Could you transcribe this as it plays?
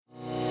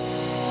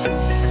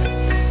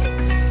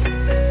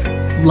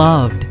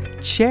Loved,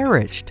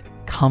 cherished,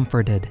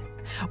 comforted.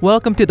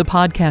 Welcome to the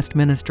podcast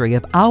ministry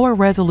of Our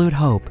Resolute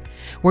Hope,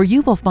 where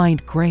you will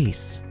find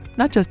grace,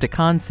 not just a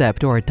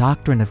concept or a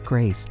doctrine of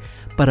grace,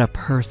 but a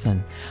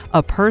person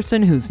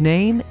whose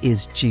name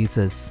is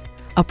Jesus,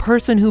 a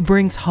person who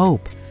brings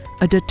hope,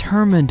 a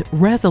determined,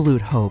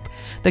 resolute hope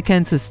that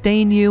can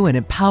sustain you and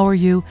empower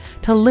you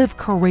to live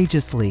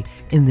courageously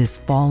in this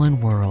fallen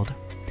world.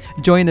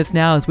 Join us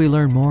now as we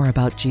learn more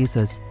about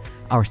Jesus,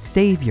 our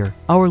Savior,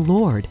 our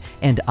Lord,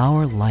 and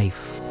our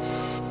life.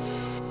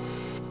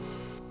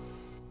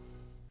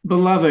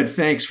 Beloved,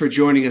 thanks for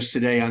joining us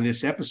today on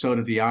this episode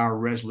of the Our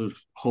Resolute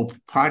Hope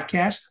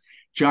podcast.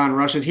 John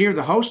Russett here,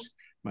 the host,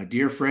 my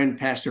dear friend,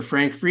 Pastor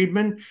Frank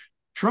Friedman,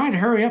 trying to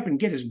hurry up and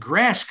get his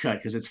grass cut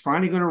because it's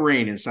finally going to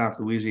rain in South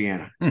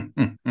Louisiana.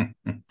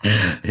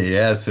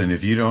 Yes, and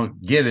if you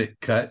don't get it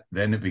cut,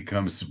 then it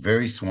becomes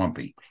very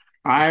swampy.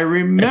 I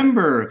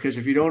remember, because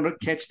if you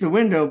don't catch the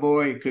window,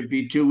 boy, it could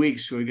be 2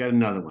 weeks before we got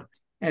another one.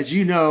 As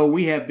you know,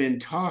 we have been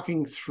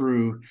talking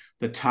through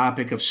the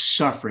topic of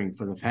suffering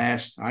for the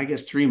past,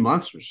 3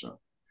 months or so.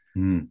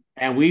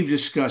 And we've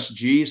discussed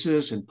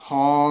Jesus and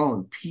Paul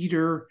and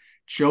Peter,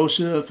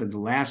 Joseph, and the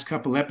last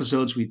couple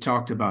episodes we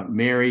talked about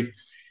Mary.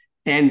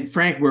 And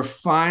Frank, we're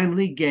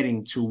finally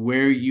getting to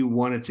where you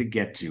wanted to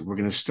get to. We're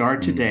going to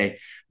start today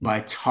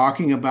by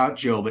talking about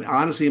Job. And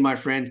honestly, my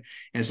friend,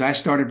 as I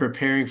started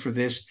preparing for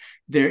this,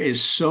 there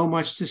is so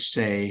much to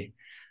say.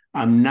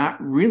 I'm not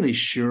really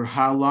sure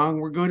how long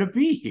we're going to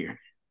be here.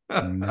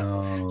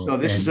 No. So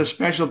this is a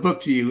special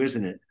book to you,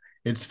 isn't it?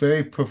 It's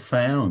very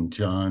profound,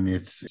 John.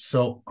 It's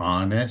so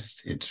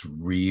honest. It's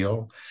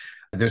real.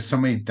 There's so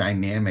many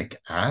dynamic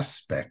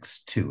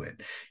aspects to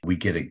it. We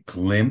get a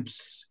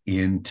glimpse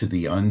into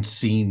the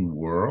unseen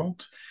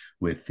world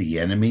with the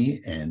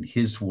enemy and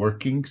his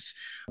workings.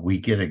 We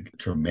get a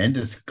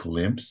tremendous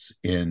glimpse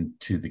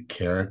into the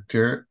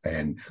character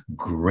and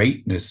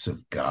greatness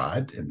of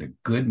God and the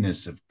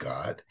goodness of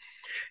God.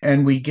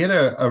 And we get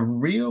a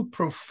real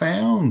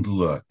profound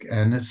look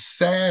and a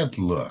sad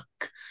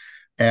look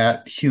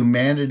at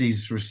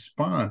humanity's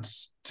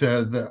response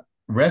to the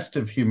rest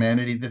of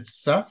humanity that's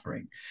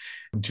suffering.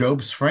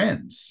 Job's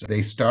friends,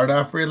 they start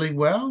off really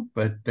well,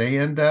 but they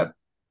end up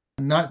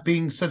not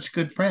being such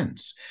good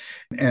friends.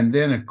 And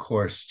then, of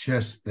course,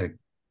 just the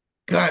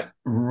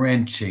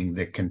gut-wrenching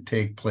that can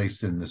take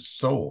place in the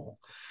soul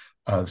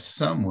of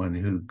someone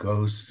who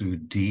goes through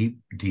deep,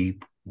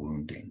 deep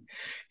wounding.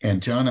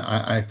 And John,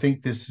 I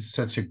think this is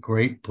such a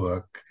great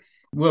book.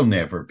 We'll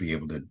never be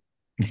able to,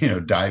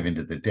 dive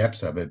into the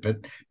depths of it,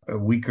 but a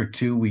week or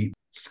two, we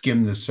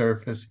skim the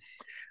surface.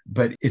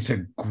 But it's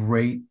a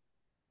great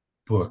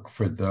book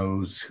for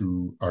those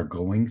who are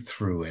going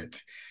through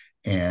it.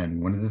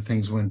 And one of the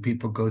things when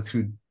people go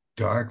through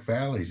dark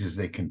valleys is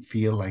they can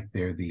feel like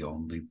they're the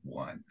only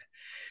one.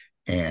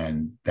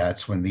 And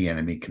that's when the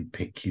enemy can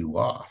pick you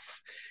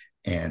off.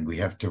 And we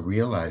have to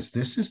realize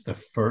this is the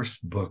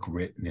first book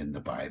written in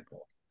the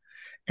Bible.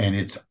 And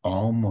it's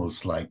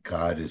almost like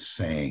God is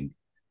saying,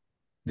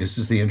 this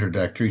is the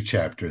introductory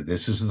chapter.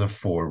 This is the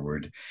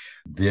foreword.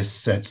 This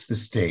sets the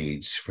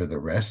stage for the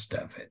rest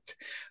of it.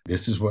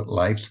 This is what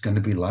life's going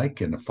to be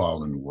like in a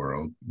fallen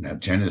world. Now,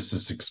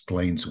 Genesis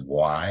explains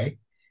why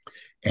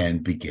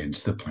and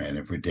begins the plan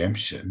of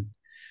redemption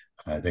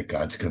that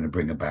God's going to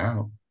bring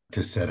about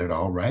to set it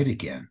all right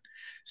again.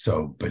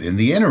 So, but in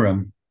the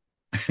interim,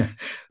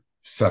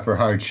 suffer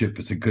hardship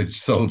as a good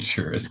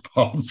soldier, as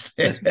Paul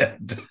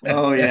said.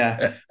 Oh,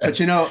 yeah. But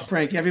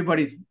Frank,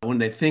 everybody, when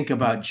they think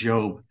about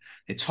Job,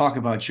 they talk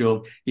about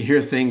Job, you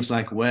hear things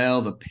like,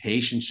 well, the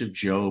patience of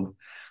Job,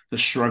 the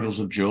struggles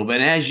of Job.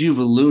 And as you've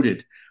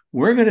alluded,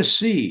 we're going to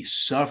see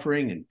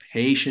suffering and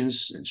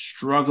patience and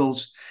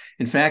struggles.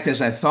 In fact,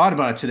 as I thought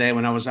about it today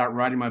when I was out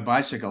riding my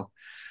bicycle,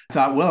 I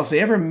thought, well, if they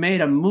ever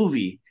made a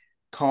movie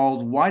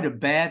called Why Do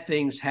Bad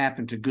Things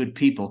Happen to Good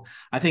People,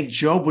 I think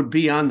Job would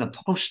be on the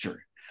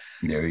poster.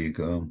 There you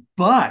go.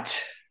 But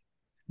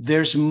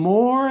there's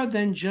more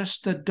than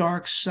just the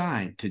dark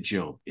side to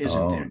Job,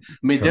 isn't there? I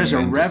mean, there's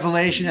a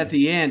revelation at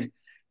the end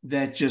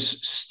that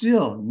just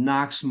still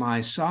knocks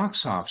my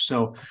socks off.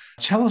 So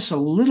tell us a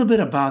little bit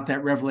about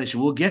that revelation.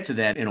 We'll get to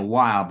that in a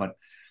while, but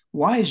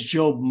why is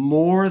Job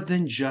more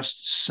than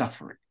just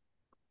suffering?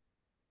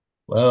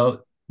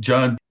 Well,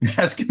 John,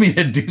 asking me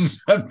to do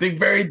something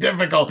very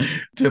difficult,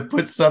 to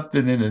put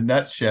something in a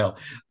nutshell.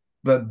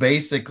 But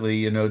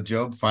basically,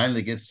 Job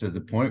finally gets to the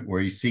point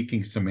where he's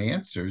seeking some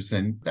answers.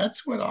 And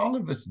that's what all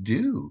of us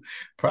do.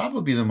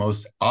 Probably the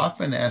most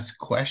often asked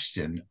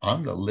question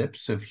on the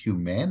lips of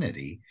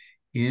humanity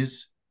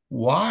is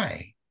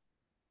why?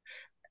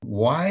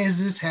 Why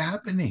is this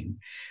happening?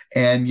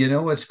 And you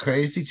know what's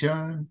crazy,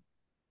 John?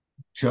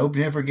 Job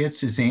never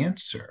gets his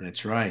answer.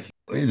 That's right.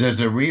 There's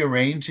a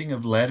rearranging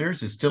of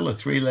letters. It's still a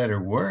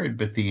 3-letter word,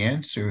 but the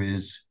answer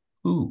is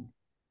who?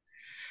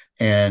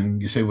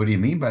 And you say, what do you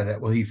mean by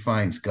that? Well, he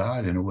finds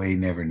God in a way he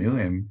never knew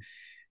him.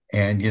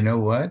 And you know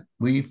what?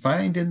 We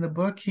find in the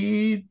book,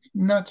 he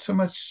not so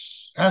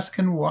much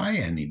asking why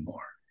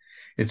anymore.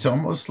 It's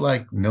almost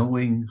like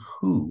knowing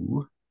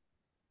who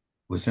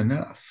was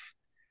enough,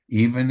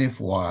 even if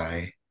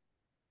why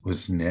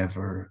was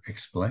never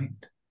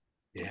explained.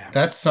 Yeah.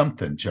 That's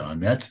something,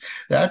 John. That's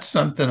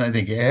something I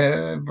think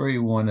every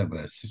one of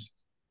us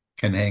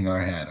can hang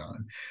our hat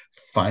on.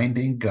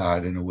 Finding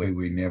God in a way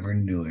we never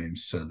knew him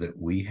so that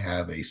we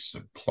have a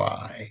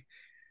supply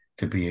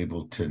to be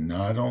able to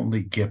not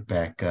only get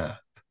back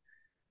up,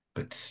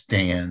 but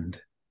stand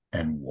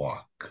and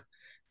walk.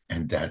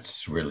 And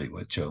that's really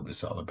what Job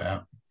is all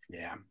about.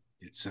 Yeah.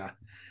 It's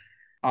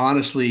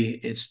honestly,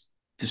 it's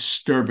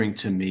disturbing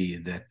to me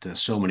that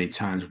so many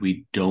times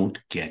we don't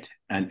get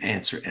an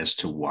answer as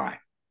to why.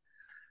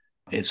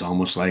 It's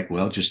almost like,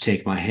 well, just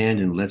take my hand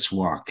and let's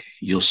walk.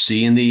 You'll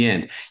see in the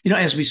end.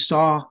 As we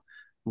saw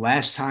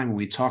last time when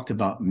we talked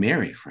about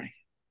Mary, Frank,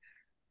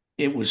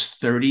 it was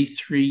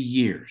 33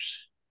 years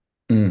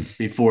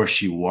before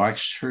she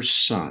watched her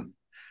son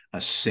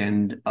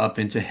ascend up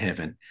into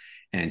heaven.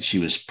 And she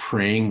was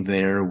praying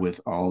there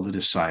with all the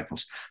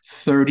disciples.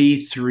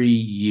 33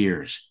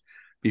 years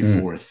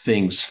before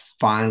things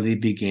finally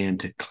began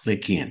to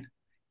click in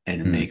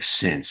and make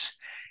sense.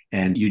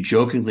 And you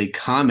jokingly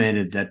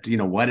commented that,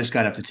 why does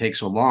God have to take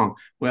so long?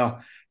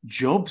 Well,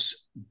 Job's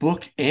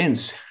book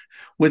ends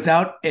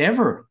without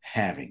ever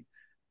having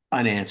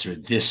an answer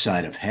this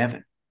side of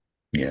heaven.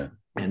 Yeah.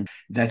 And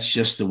that's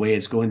just the way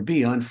it's going to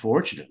be,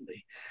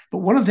 unfortunately. But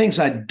one of the things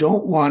I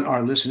don't want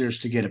our listeners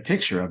to get a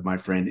picture of, my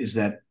friend, is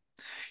that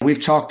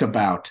we've talked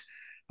about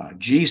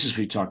Jesus,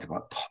 we've talked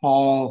about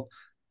Paul,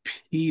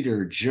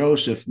 Peter,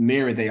 Joseph,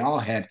 Mary. They all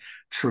had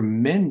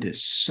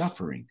tremendous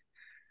suffering.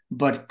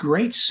 But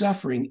great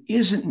suffering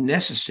isn't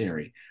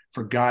necessary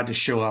for God to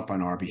show up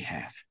on our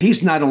behalf.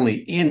 He's not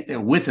only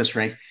with us,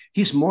 Frank,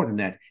 he's more than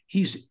that.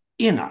 He's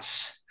in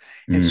us.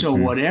 And so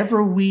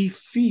whatever we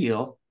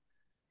feel,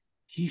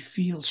 he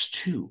feels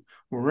too.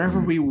 Wherever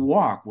we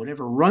walk,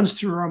 whatever runs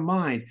through our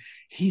mind,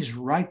 he's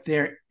right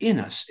there in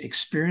us,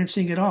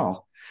 experiencing it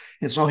all.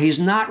 And so he's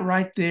not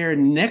right there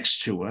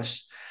next to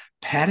us,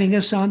 patting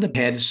us on the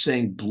head,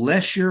 saying,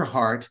 bless your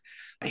heart.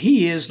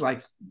 He is,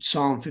 like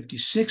Psalm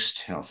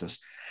 56 tells us,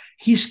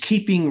 he's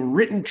keeping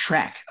written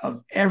track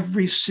of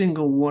every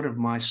single one of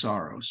my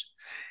sorrows.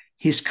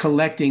 He's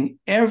collecting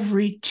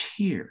every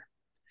tear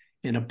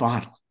in a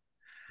bottle.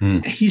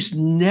 He's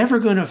never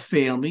going to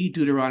fail me.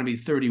 Deuteronomy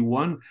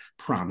 31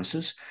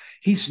 promises.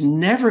 He's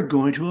never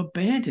going to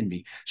abandon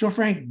me. So,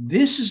 Frank,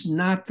 this is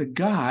not the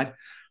God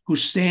who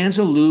stands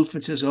aloof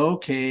and says,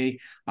 okay,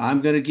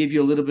 I'm going to give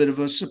you a little bit of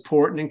a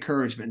support and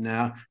encouragement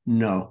now.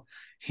 No,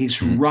 he's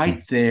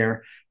right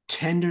there,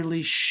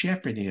 tenderly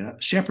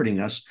shepherding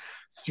us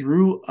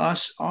through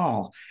us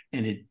all.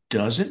 And it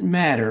doesn't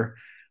matter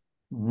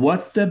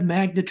what the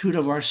magnitude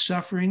of our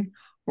suffering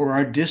or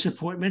our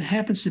disappointment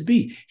happens to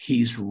be.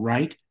 He's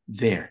right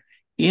there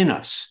in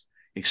us,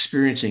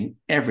 experiencing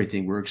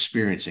everything we're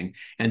experiencing,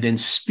 and then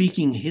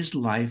speaking his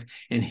life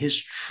and his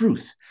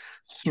truth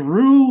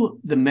through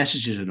the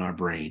messages in our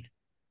brain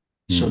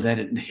so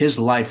that his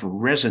life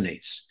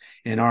resonates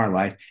in our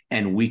life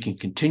and we can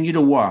continue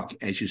to walk,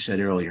 as you said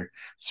earlier,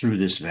 through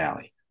this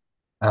valley.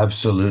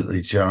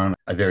 Absolutely, John.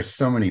 There's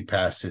so many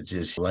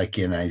passages like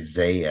in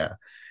Isaiah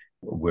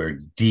where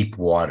deep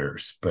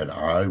waters, but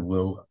I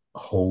will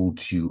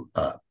hold you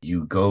up.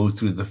 You go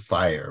through the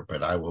fire,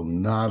 but I will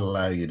not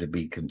allow you to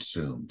be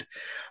consumed.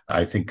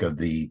 I think of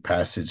the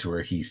passage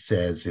where he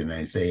says in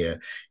Isaiah,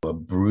 a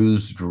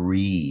bruised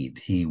reed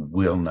he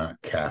will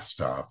not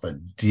cast off, a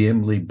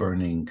dimly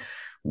burning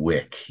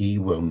wick he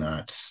will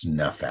not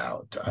snuff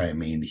out. I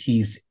mean,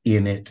 he's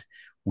in it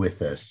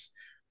with us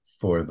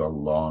for the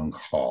long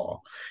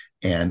haul.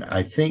 And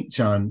I think,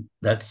 John,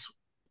 that's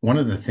one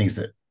of the things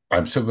that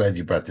I'm so glad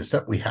you brought this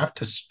up. We have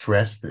to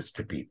stress this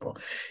to people.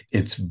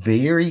 It's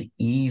very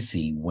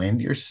easy when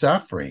you're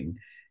suffering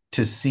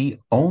to see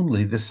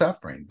only the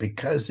suffering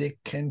because it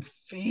can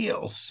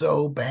feel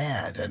so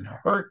bad and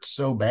hurt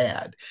so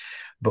bad.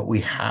 But we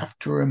have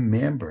to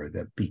remember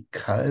that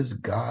because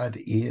God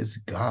is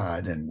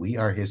God and we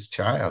are his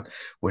child,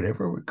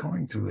 whatever we're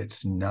going through,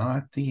 it's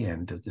not the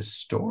end of the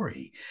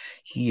story.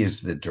 He is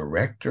the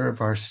director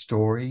of our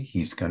story.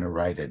 He's going to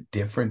write a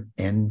different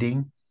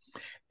ending,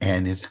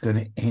 and it's going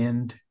to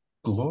end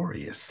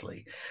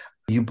gloriously.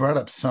 You brought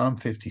up Psalm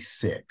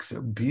 56,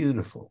 a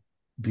beautiful,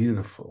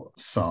 beautiful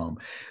psalm.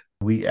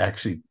 We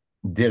actually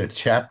did a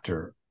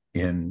chapter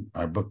in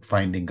our book,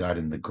 Finding God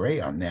in the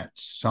Gray, on that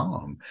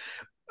psalm.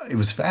 It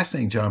was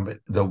fascinating, John, but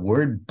the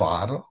word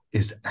bottle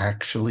is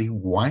actually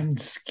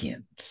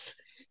wineskins.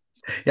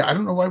 Yeah, I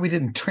don't know why we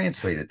didn't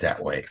translate it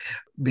that way.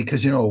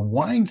 Because, a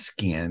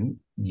wineskin,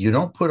 you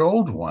don't put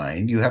old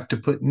wine, you have to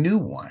put new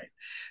wine.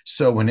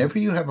 So whenever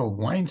you have a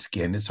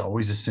wineskin, it's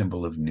always a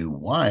symbol of new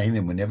wine.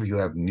 And whenever you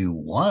have new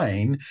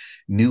wine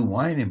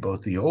in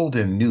both the old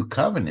and new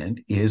covenant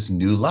is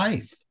new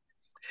life.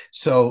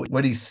 So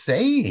what he's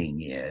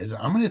saying is,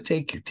 I'm going to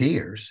take your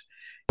tears,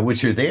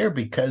 which are there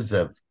because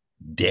of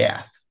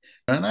death.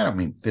 And I don't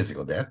mean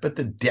physical death, but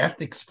the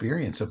death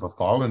experience of a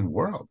fallen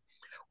world.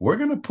 We're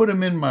going to put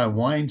them in my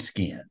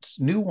wineskins,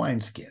 new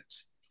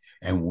wineskins.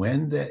 And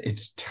when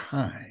it's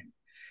time,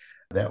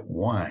 that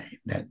wine,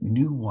 that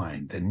new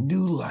wine, the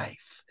new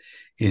life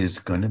is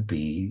going to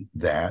be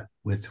that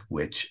with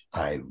which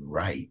I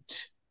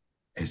write,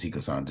 as he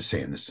goes on to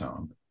say in the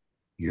psalm,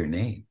 your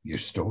name, your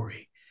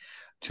story.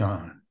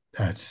 John,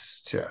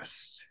 that's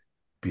just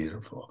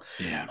beautiful.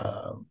 Yeah.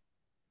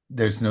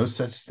 There's no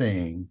such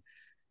thing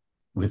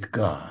with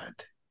God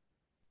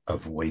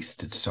of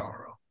wasted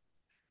sorrow.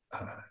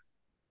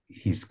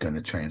 He's going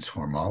to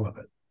transform all of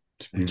it.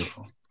 It's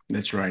beautiful.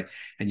 That's right.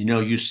 And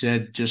you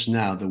said just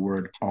now the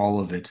word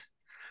all of it.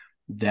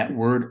 That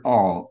word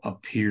all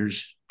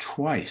appears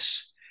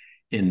twice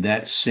in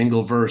that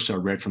single verse I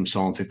read from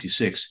Psalm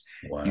 56.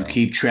 Wow. You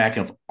keep track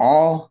of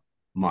all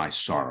my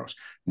sorrows,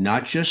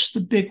 not just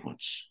the big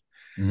ones.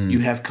 You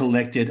have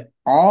collected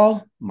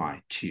all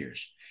my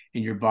tears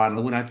in your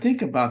bottle. When I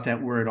think about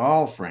that word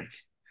all, Frank,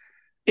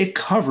 it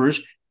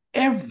covers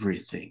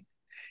everything.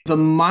 The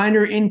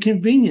minor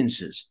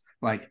inconveniences,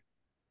 like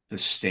the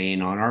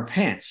stain on our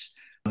pants,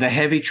 the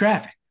heavy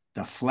traffic,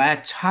 the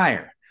flat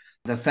tire,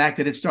 the fact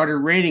that it started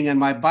raining on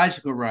my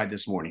bicycle ride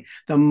this morning,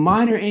 the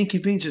minor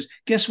inconveniences.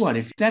 Guess what?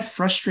 If that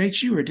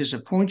frustrates you or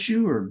disappoints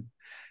you or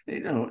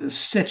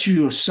sets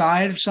you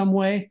aside some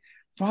way,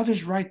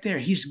 Father's right there.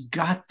 He's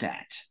got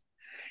that.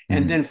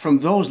 And then from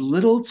those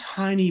little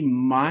tiny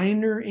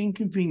minor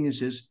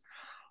inconveniences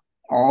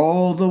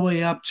all the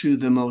way up to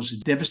the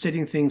most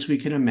devastating things we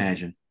can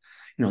imagine,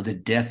 the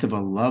death of a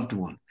loved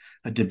one,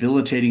 a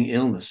debilitating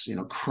illness,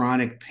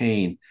 chronic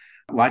pain,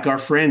 like our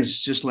friends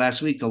just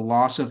last week, the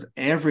loss of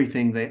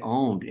everything they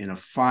owned in a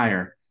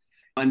fire.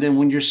 And then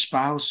when your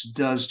spouse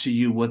does to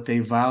you what they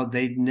vowed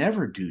they'd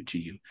never do to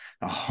you,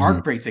 the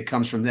heartbreak that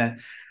comes from that.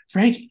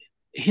 Frank,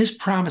 his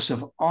promise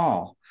of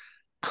all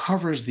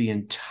covers the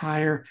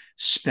entire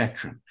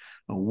spectrum.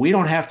 We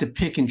don't have to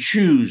pick and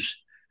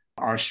choose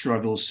our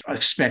struggles,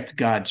 expect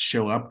God to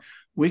show up.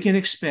 We can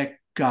expect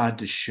God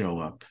to show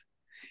up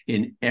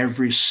in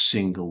every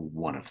single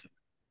one of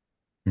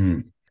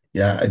them.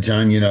 Yeah,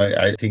 John,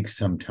 I think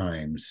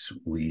sometimes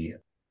we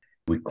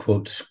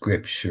quote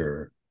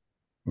scripture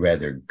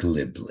rather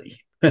glibly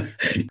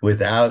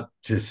without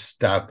just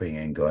stopping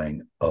and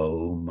going,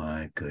 oh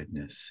my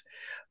goodness.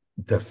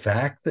 The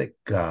fact that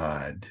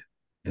God,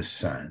 the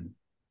Son,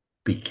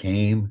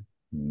 became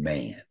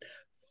man,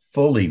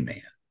 fully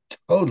man,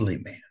 totally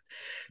man,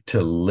 to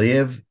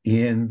live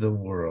in the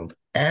world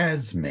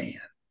as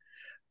man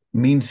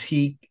means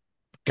he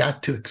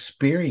got to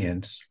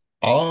experience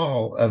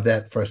all of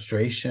that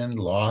frustration,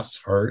 loss,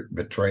 hurt,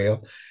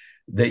 betrayal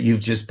that you've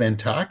just been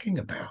talking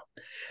about.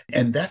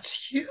 And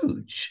that's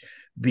huge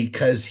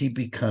because he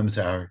becomes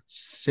our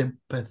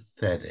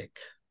sympathetic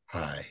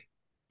high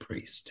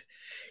priest.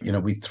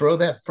 We throw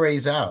that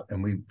phrase out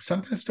and we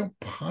sometimes don't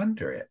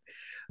ponder it.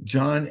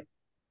 John,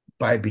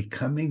 by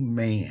becoming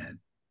man,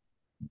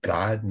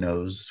 God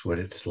knows what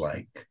it's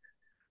like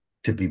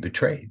to be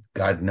betrayed.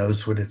 God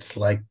knows what it's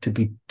like to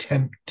be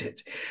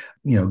tempted.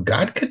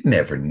 God could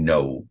never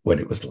know what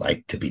it was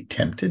like to be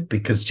tempted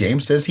because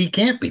James says he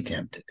can't be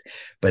tempted.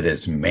 But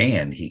as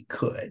man, he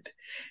could.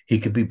 He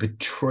could be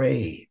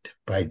betrayed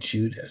by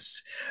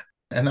Judas.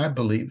 And I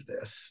believe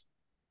this.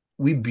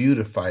 We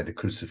beautify the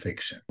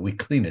crucifixion. We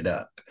clean it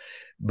up.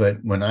 But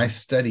when I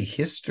study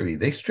history,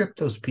 they stripped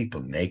those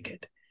people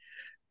naked.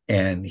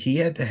 And he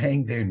had to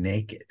hang there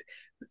naked.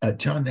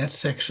 John, that's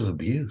sexual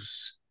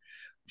abuse.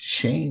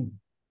 Shame.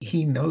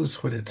 He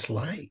knows what it's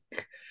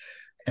like.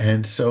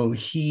 And so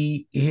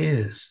he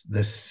is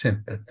the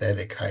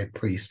sympathetic high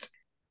priest.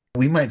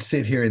 We might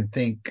sit here and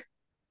think,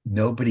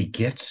 nobody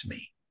gets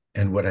me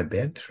and what I've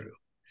been through.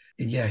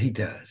 Yeah, he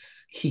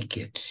does. He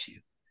gets you.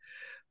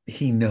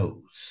 He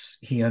knows.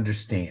 He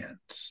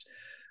understands.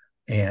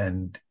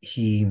 And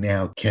he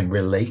now can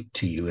relate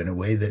to you in a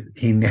way that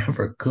he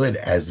never could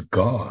as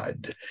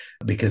God,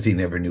 because he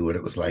never knew what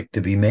it was like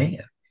to be man.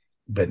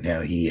 But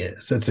now he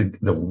is. That's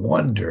the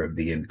wonder of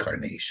the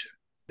incarnation.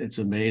 It's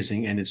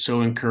amazing. And it's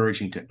so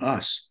encouraging to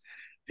us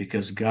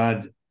because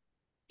God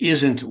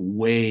isn't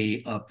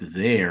way up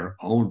there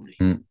only.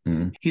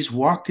 Mm-hmm. He's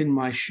walked in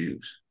my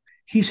shoes.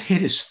 He's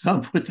hit his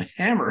thumb with the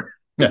hammer.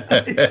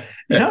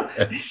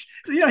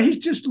 He's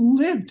just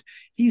lived.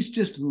 He's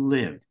just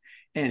lived.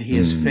 And he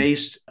has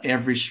faced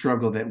every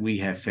struggle that we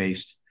have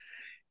faced.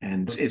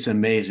 And it's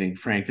amazing,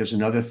 Frank. There's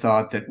another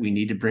thought that we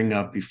need to bring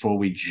up before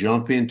we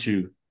jump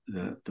into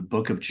the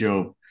book of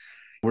Job.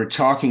 We're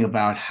talking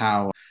about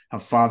how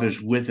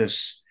Father's with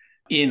us,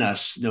 in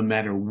us, no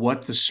matter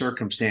what the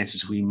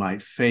circumstances we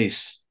might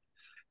face.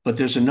 But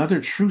there's another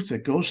truth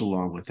that goes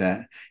along with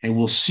that. And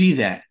we'll see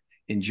that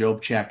in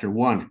Job chapter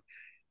 1,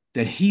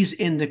 that he's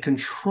in the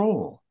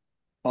control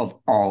of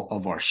all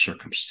of our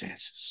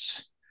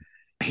circumstances.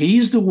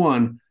 He's the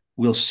one,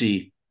 we'll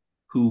see,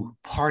 who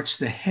parts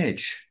the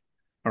hedge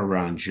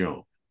around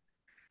Job.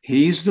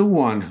 He's the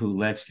one who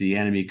lets the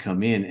enemy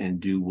come in and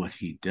do what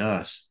he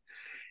does.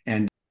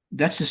 And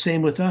that's the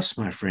same with us,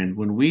 my friend.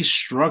 When we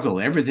struggle,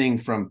 everything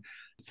from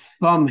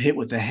thumb hit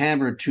with a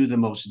hammer to the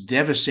most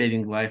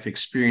devastating life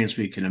experience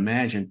we can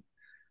imagine,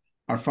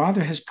 our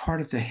Father has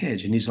parted the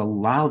hedge, and he's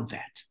allowed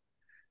that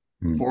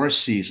for a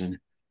season,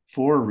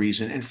 for a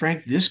reason. And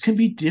Frank, this can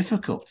be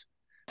difficult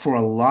for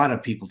a lot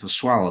of people to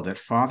swallow, that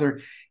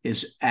Father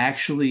is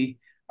actually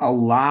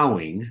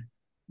allowing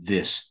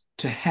this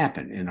to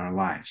happen in our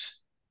lives.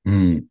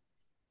 Mm.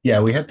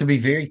 Yeah, we have to be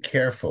very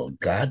careful.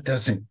 God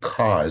doesn't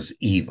cause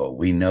evil.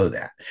 We know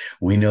that.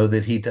 We know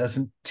that he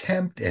doesn't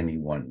tempt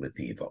anyone with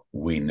evil.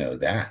 We know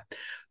that.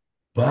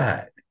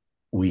 But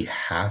we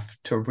have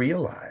to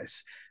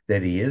realize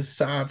that he is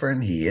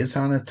sovereign, he is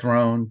on a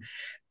throne,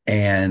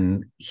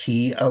 and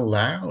he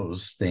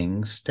allows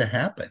things to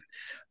happen.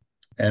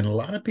 And a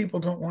lot of people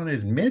don't want to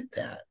admit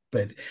that,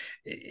 but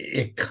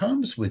it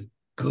comes with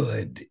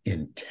good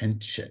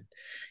intention.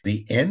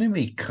 The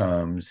enemy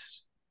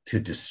comes to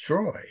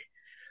destroy.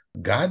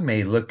 God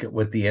may look at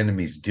what the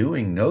enemy's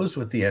doing, knows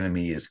what the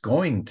enemy is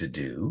going to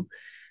do,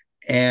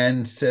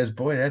 and says,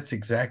 boy, that's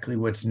exactly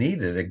what's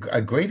needed.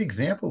 A great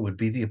example would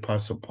be the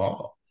Apostle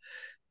Paul.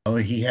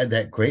 He had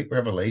that great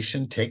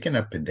revelation, taken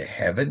up into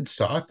heaven,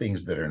 saw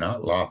things that are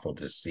not lawful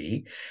to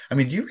see. I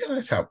mean, do you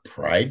realize how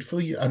prideful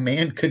a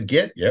man could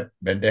get? Yep,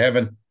 been to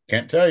heaven.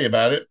 Can't tell you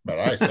about it, but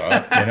I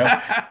saw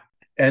it,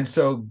 And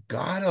so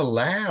God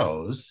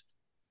allows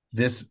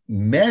this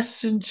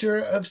messenger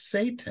of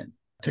Satan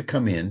to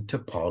come into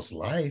Paul's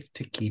life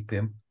to keep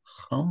him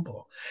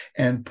humble.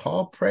 And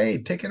Paul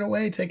prayed, take it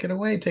away, take it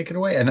away, take it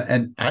away.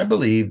 And I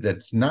believe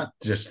that's not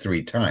just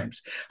 3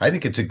 times. I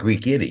think it's a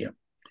Greek idiom,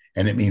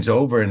 and it means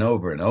over and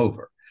over and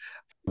over.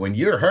 When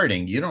you're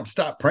hurting, you don't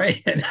stop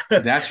praying.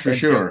 That's for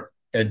sure.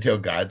 Until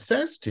God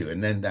says to.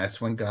 And then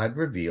that's when God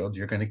revealed,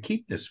 you're going to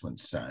keep this one,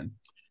 son.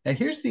 And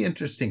here's the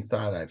interesting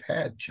thought I've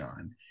had,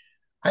 John.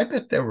 I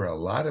bet there were a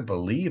lot of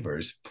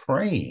believers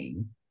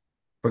praying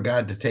for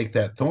God to take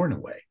that thorn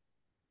away.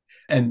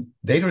 And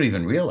they don't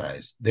even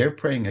realize they're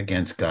praying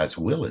against God's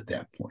will at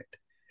that point,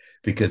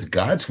 because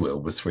God's will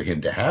was for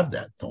him to have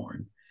that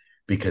thorn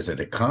because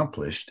it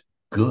accomplished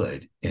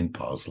good in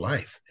Paul's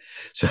life.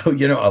 So,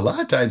 a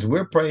lot of times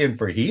we're praying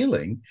for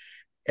healing,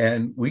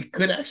 and we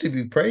could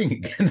actually be praying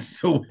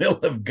against the will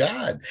of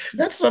God.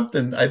 That's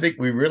something I think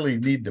we really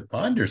need to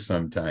ponder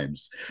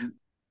sometimes.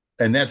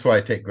 And that's why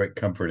I take great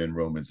comfort in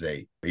Romans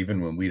 8, even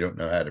when we don't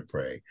know how to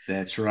pray.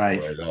 That's right.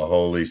 Boy, the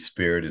Holy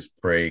Spirit is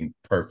praying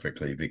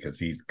perfectly because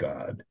he's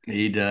God.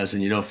 He does.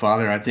 And,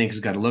 Father, I think, has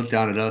got to look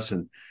down at us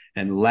and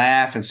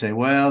laugh and say,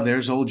 well,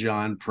 there's old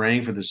John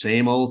praying for the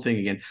same old thing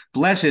again.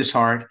 Bless his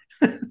heart.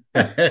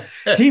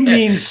 He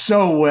means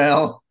so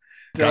well.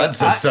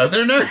 God's a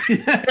Southerner?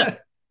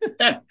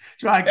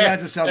 That's right.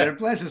 God's a Southerner.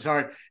 Bless his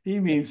heart. He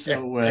means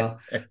so well.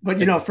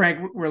 But,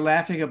 Frank, we're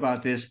laughing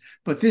about this,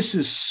 but this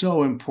is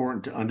so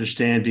important to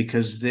understand,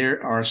 because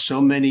there are so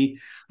many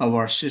of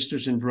our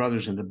sisters and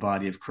brothers in the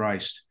body of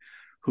Christ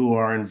who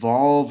are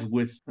involved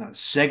with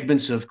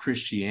segments of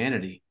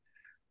Christianity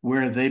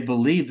where they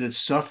believe that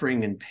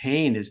suffering and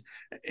pain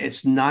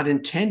it's not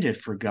intended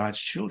for God's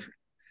children.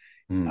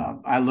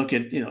 I look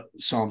at,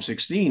 Psalm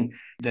 16,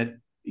 that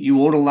you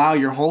won't allow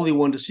your Holy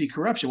One to see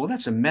corruption. Well,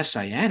 that's a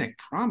messianic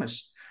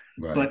promise.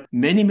 Right. But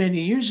many,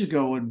 many years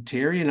ago, when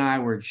Terry and I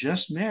were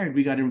just married,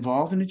 we got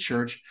involved in a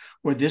church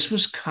where this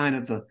was kind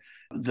of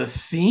the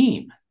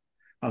theme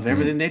of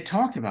everything they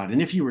talked about.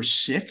 And if you were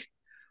sick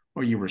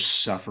or you were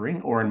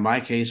suffering, or in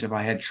my case, if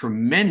I had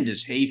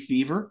tremendous hay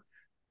fever,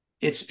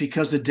 it's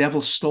because the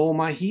devil stole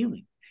my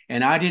healing.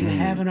 And I didn't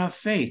have enough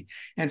faith.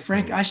 And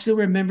Frank, I still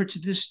remember to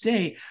this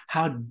day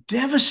how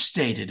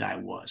devastated I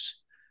was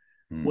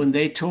when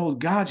they told,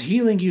 God's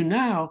healing you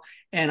now.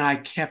 And I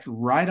kept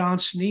right on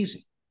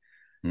sneezing.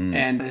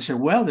 And they said,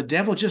 well, the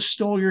devil just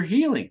stole your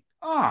healing.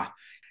 Not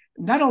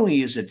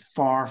only is it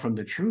far from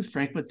the truth,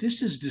 Frank, but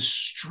this is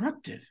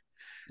destructive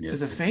to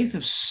the faith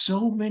of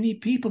so many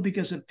people,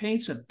 because it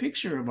paints a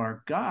picture of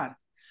our God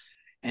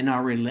and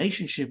our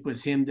relationship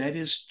with him that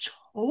is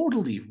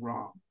totally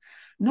wrong.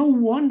 No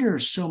wonder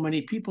so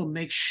many people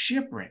make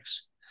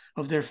shipwrecks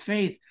of their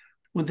faith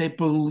when they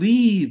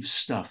believe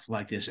stuff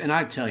like this. And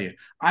I tell you,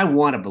 I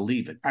want to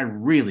believe it. I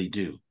really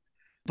do.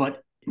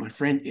 But my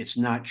friend, it's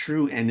not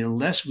true. And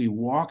unless we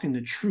walk in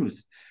the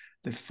truth,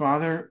 the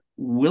Father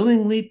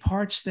willingly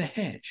parts the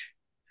hedge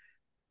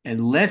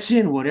and lets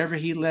in whatever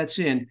he lets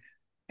in,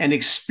 and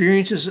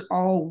experiences it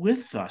all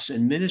with us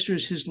and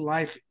ministers his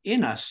life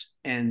in us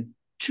and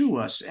to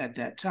us at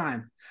that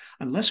time.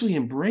 Unless we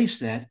embrace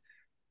that,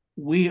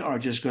 we are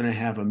just going to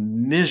have a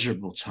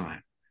miserable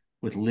time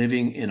with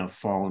living in a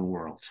fallen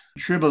world.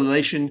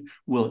 Tribulation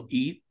will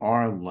eat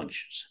our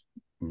lunches.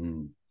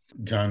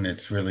 John,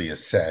 it's really a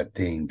sad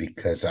thing,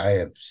 because I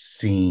have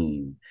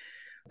seen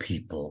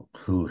people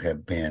who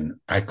have been,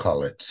 I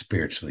call it,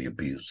 spiritually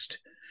abused.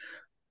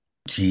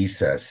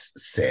 Jesus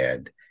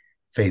said,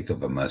 faith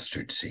of a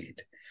mustard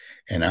seed.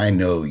 And I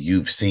know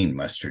you've seen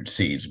mustard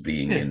seeds,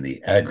 being in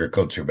the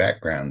agriculture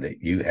background that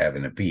you have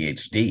in a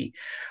PhD.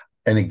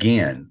 And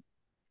again,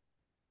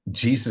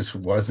 Jesus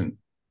wasn't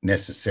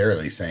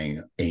necessarily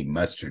saying a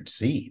mustard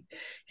seed.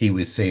 He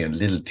was saying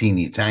little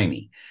teeny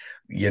tiny.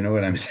 You know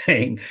what I'm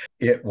saying?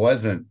 It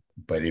wasn't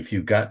But if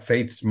you got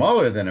faith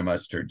smaller than a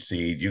mustard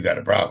seed, you got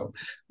a problem.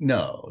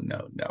 No,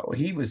 no, no.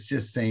 He was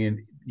just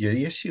saying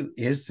the issue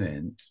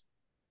isn't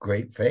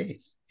great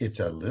faith. It's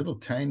a little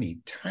tiny,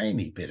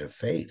 tiny bit of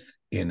faith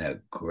in a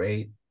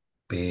great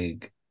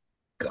big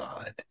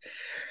God.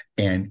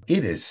 And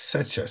it is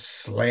such a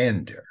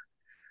slander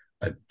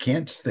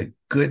against the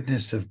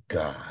goodness of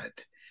God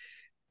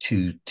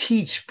to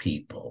teach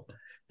people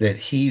that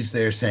he's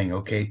there saying,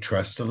 okay,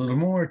 trust a little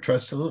more,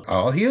 trust a little.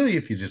 I'll heal you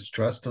if you just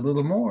trust a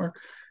little more.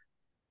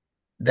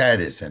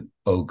 That is an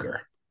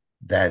ogre.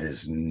 That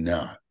is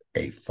not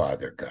a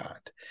father God.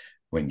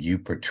 When you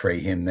portray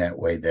him that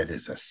way, that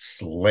is a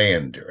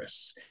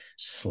slanderous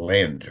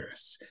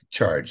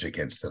charge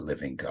against the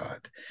living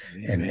God.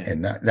 Amen.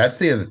 And that's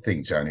the other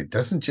thing, John. It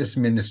doesn't just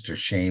minister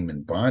shame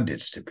and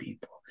bondage to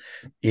people.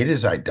 It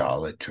is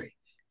idolatry,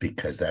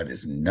 because that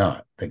is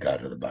not the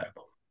God of the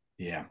Bible.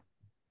 Yeah.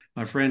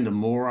 My friend, the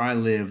more I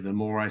live, the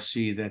more I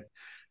see that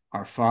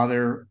our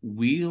Father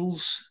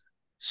wields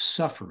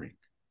suffering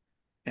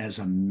as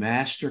a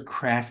master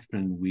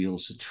craftsman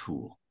wields a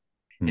tool.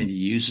 And he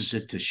uses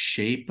it to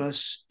shape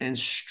us and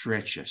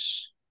stretch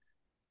us,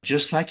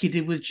 just like he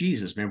did with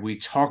Jesus. Remember, we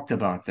talked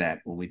about that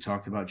when we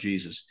talked about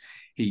Jesus.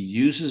 He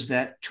uses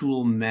that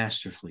tool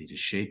masterfully to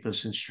shape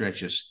us and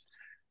stretch us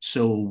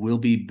so we'll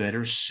be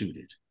better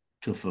suited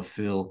to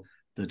fulfill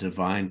the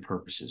divine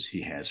purposes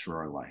he has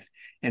for our life.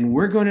 And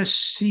we're going to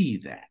see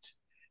that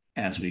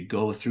as we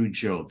go through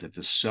Job, that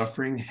the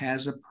suffering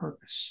has a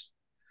purpose.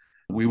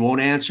 We won't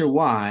answer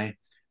why,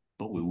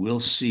 but we will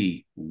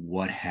see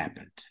what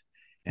happened.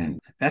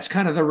 And that's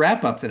kind of the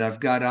wrap up that I've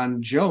got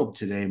on Job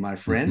today, my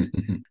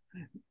friend.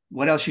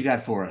 What else you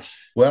got for us?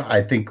 Well,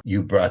 I think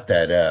you brought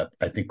that up.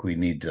 I think we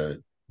need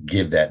to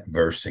give that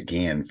verse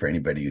again for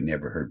anybody who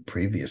never heard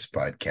previous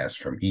podcasts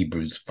from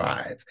Hebrews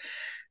 5,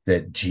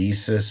 that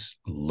Jesus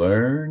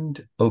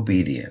learned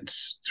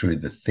obedience through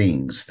the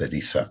things that he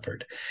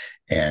suffered.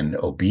 And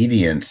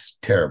obedience,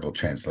 terrible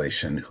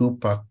translation,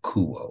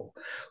 hupakuo.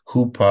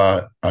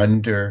 Hupa,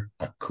 under,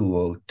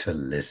 akuo, to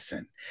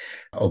listen.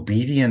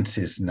 Obedience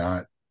is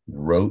not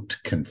rote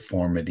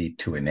conformity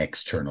to an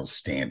external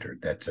standard.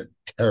 That's a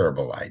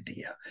terrible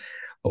idea.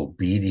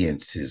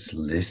 Obedience is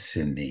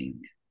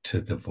listening to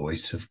the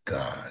voice of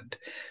God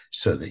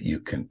so that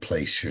you can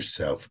place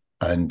yourself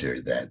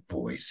under that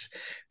voice,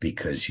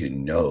 because you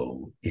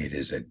know it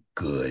is a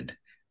good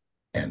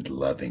and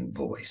loving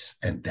voice.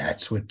 And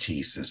that's what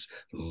Jesus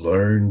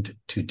learned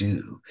to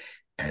do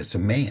as a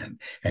man.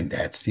 And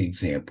that's the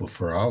example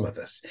for all of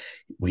us.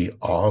 We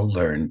all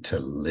learn to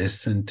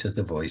listen to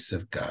the voice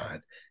of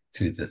God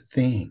through the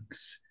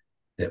things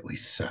that we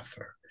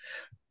suffer.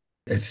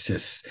 It's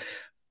just,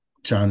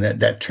 John,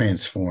 that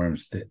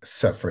transforms the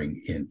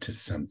suffering into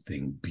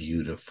something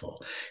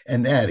beautiful.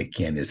 And that,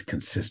 again, is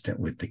consistent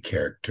with the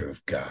character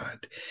of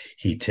God.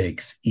 He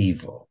takes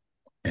evil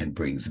and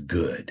brings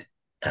good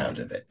out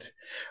of it.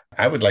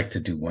 I would like to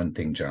do one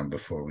thing, John,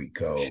 before we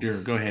go. Sure,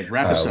 go ahead.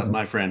 Wrap us up,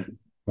 my friend.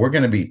 We're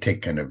going to be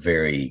taking a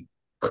very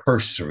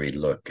cursory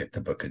look at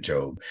the book of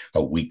Job,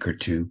 a week or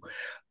two.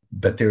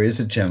 But there is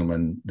a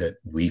gentleman that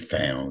we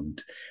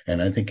found,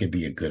 and I think it'd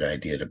be a good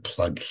idea to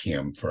plug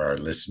him for our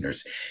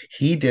listeners.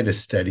 He did a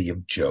study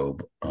of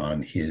Job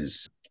on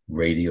his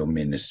radio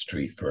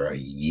ministry for a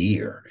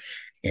year,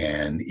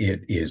 and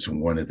it is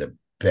one of the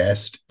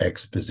best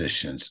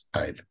expositions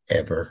I've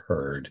ever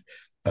heard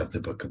of the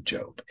book of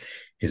Job.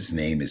 His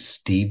name is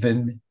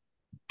Stephen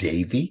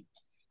Davey,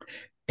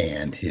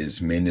 and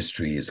his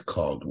ministry is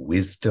called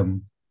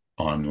Wisdom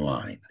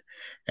Online.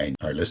 And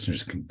our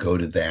listeners can go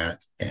to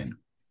that and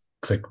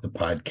click the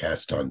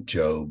podcast on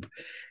Job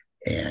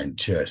and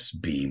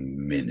just be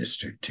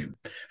ministered to.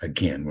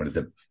 Again, one of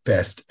the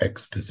best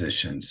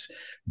expositions,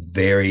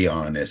 very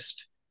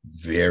honest,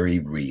 very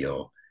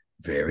real,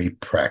 very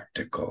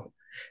practical,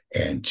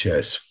 and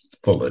just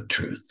full of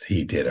truth.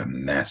 He did a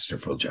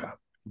masterful job.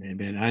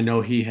 Amen. I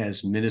know he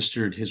has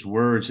ministered, his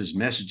words, his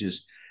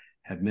messages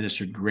have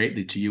ministered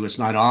greatly to you. It's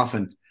not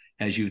often,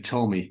 as you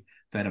told me,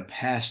 that a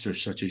pastor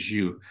such as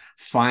you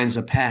finds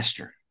a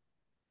pastor.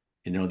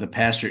 You know, the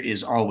pastor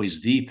is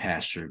always the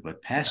pastor,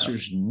 but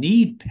pastors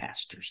need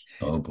pastors.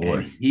 Oh, boy.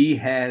 And he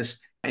has,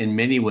 in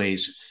many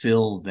ways,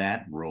 filled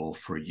that role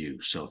for you.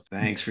 So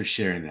thanks for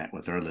sharing that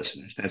with our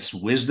listeners. That's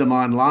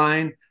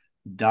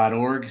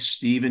wisdomonline.org,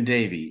 Stephen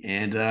Davey.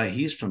 And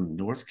he's from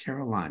North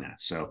Carolina.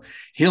 So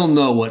he'll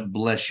know what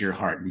bless your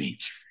heart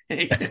means.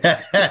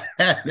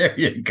 There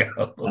you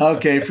go.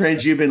 Okay,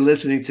 friends, you've been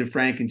listening to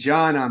Frank and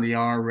John on the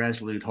Our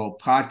Resolute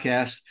Hope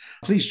podcast.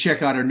 Please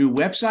check out our new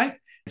website.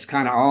 It's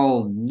kind of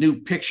all new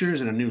pictures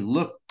and a new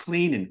look,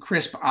 clean and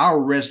crisp.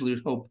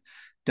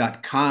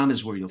 OurResoluteHope.com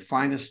is where you'll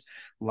find us.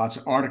 Lots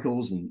of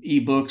articles and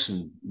ebooks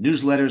and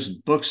newsletters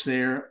and books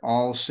there,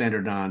 all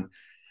centered on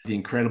the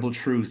incredible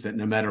truth that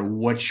no matter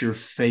what you're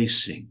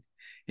facing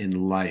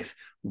in life,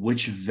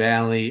 which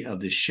valley of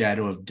the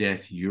shadow of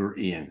death you're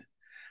in,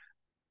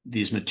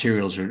 these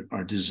materials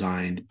are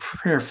designed,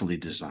 prayerfully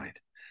designed,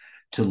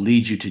 to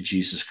lead you to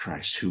Jesus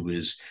Christ, who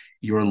is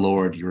your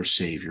Lord, your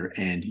Savior,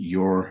 and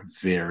your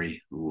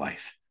very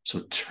life.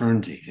 So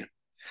turn to him.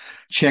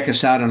 Check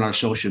us out on our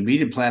social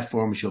media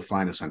platforms. You'll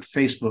find us on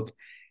Facebook,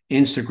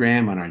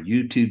 Instagram, on our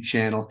YouTube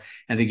channel.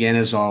 And again,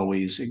 as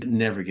always, it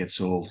never gets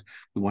old.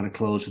 We want to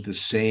close with the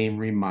same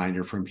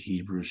reminder from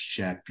Hebrews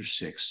chapter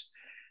 6,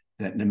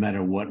 that no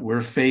matter what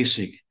we're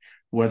facing,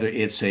 whether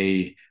it's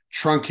a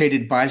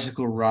truncated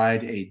bicycle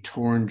ride, a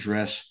torn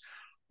dress,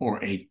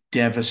 or a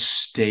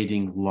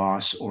devastating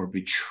loss or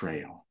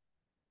betrayal,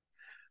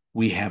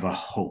 we have a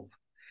hope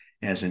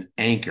as an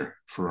anchor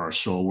for our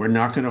soul. We're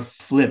not going to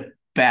flip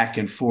back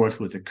and forth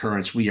with the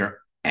currents. We are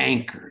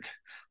anchored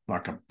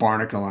like a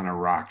barnacle on a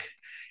rock.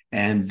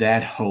 And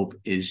that hope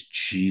is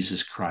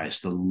Jesus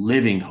Christ, the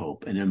living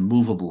hope, an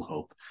immovable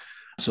hope.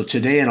 So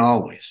today and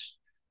always,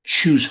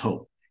 choose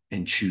hope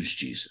and choose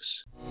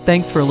Jesus.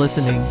 Thanks for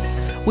listening.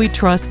 We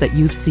trust that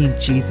you've seen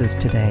Jesus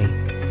today.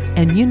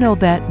 And you know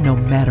that no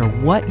matter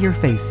what you're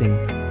facing,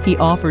 he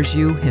offers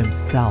you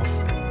himself,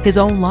 his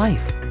own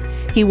life.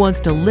 He wants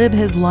to live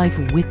his life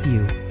with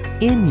you,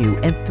 in you,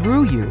 and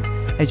through you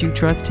as you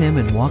trust him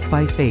and walk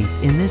by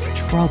faith in this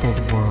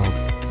troubled world.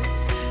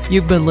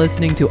 You've been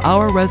listening to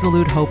Our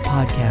Resolute Hope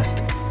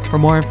podcast. For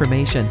more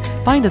information,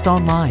 find us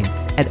online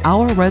at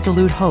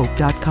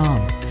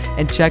ourresolutehope.com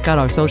and check out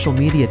our social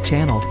media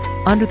channels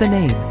under the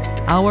name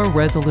Our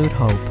Resolute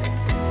Hope.